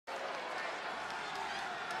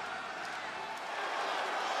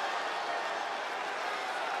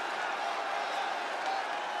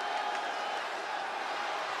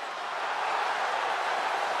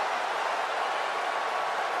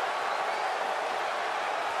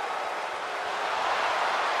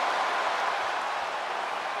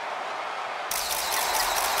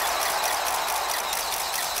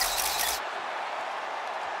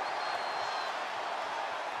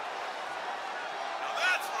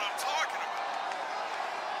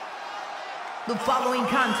The following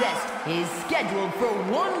contest is scheduled for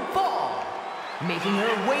one fall. Making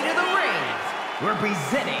her way to the rings,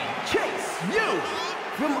 representing Chase U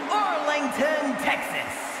from Arlington,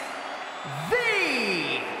 Texas,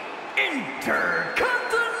 the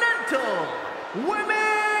Intercontinental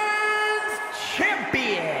Women's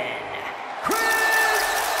Champion,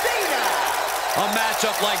 Kristina. A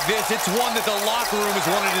matchup like this, it's one that the locker room has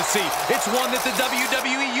wanted to see. It's one that the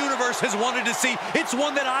WWE Universe has wanted to see. It's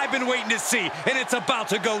one that I've been waiting to see, and it's about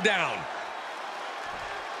to go down.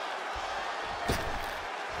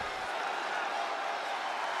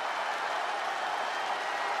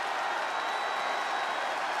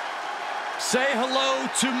 Say hello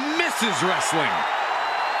to Mrs. Wrestling.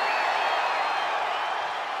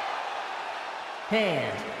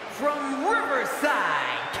 And from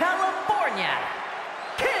Riverside, California,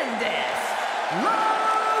 Candice LeRay.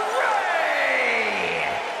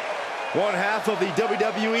 One half of the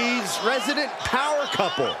WWE's resident power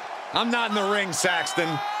couple. I'm not in the ring,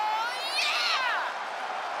 Saxton.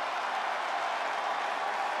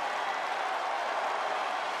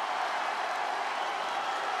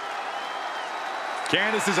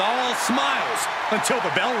 Candice is all smiles until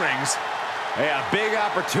the bell rings. Hey, a big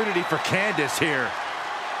opportunity for Candice here.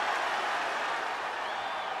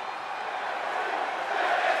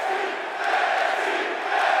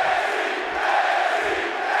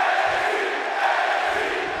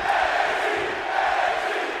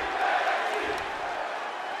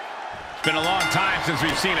 It's been a long time since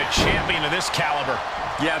we've seen a champion of this caliber.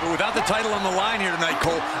 Yeah, but without the title on the line here tonight,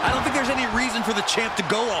 Cole, I don't think there's any reason for the champ to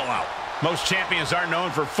go all out. Most champions aren't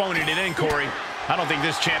known for phoning it in, Corey. I don't think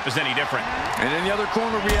this champ is any different. And in the other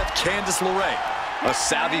corner, we have Candice LeRay. A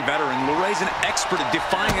savvy veteran, LeRay's an expert at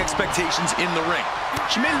defying expectations in the ring.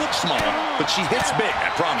 She may look small, but she hits big,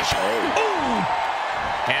 I promise you. Ooh!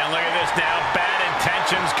 And look at this now. Bad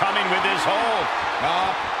intentions coming with this hold.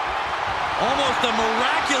 Almost a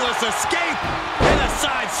miraculous escape and a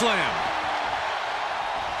side slam.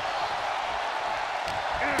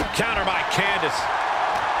 Counter by Candice.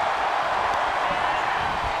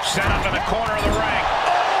 Set up in the corner of the ring.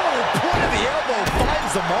 Oh, point of the elbow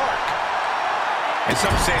finds the mark. And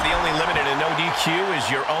some say the only limit in a no DQ is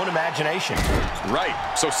your own imagination. Right,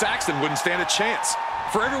 so Saxton wouldn't stand a chance.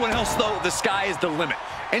 For everyone else, though, the sky is the limit.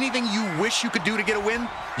 Anything you wish you could do to get a win,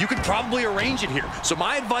 you could probably arrange it here. So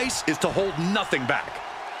my advice is to hold nothing back.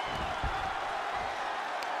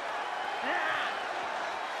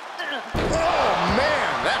 Oh,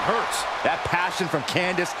 man, that hurts. That passion from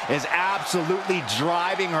Candice is absolutely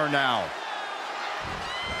driving her now.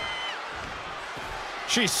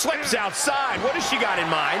 She slips outside. What has she got in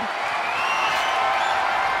mind?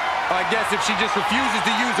 I guess if she just refuses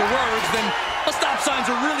to use the words, then a stop sign's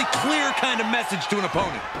a really clear kind of message to an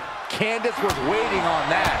opponent. Candice was waiting on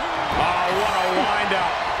that. Oh, what a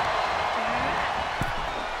wind-up.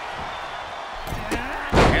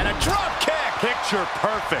 And a drop kick. Picture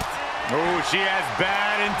perfect. Oh, she has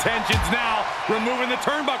bad intentions now. Removing the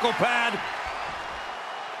turnbuckle pad.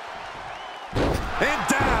 And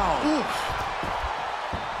down. Oof.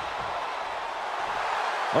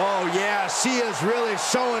 Oh, yeah, she is really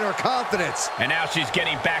showing her confidence. And now she's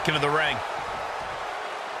getting back into the ring.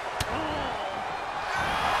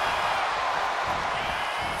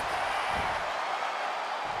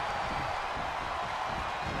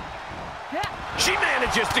 She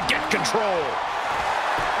manages to get control.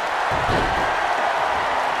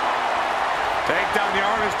 Takedown, the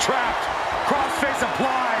arm is trapped. Crossface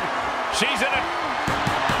applied. She's in it.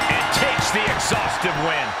 And takes the exhaustive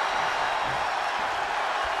win.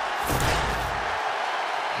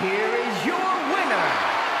 Here is your winner,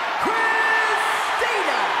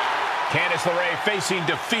 Kristina. Candice LeRay facing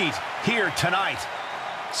defeat here tonight.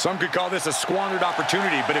 Some could call this a squandered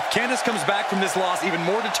opportunity, but if Candice comes back from this loss even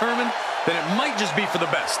more determined, then it might just be for the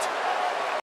best.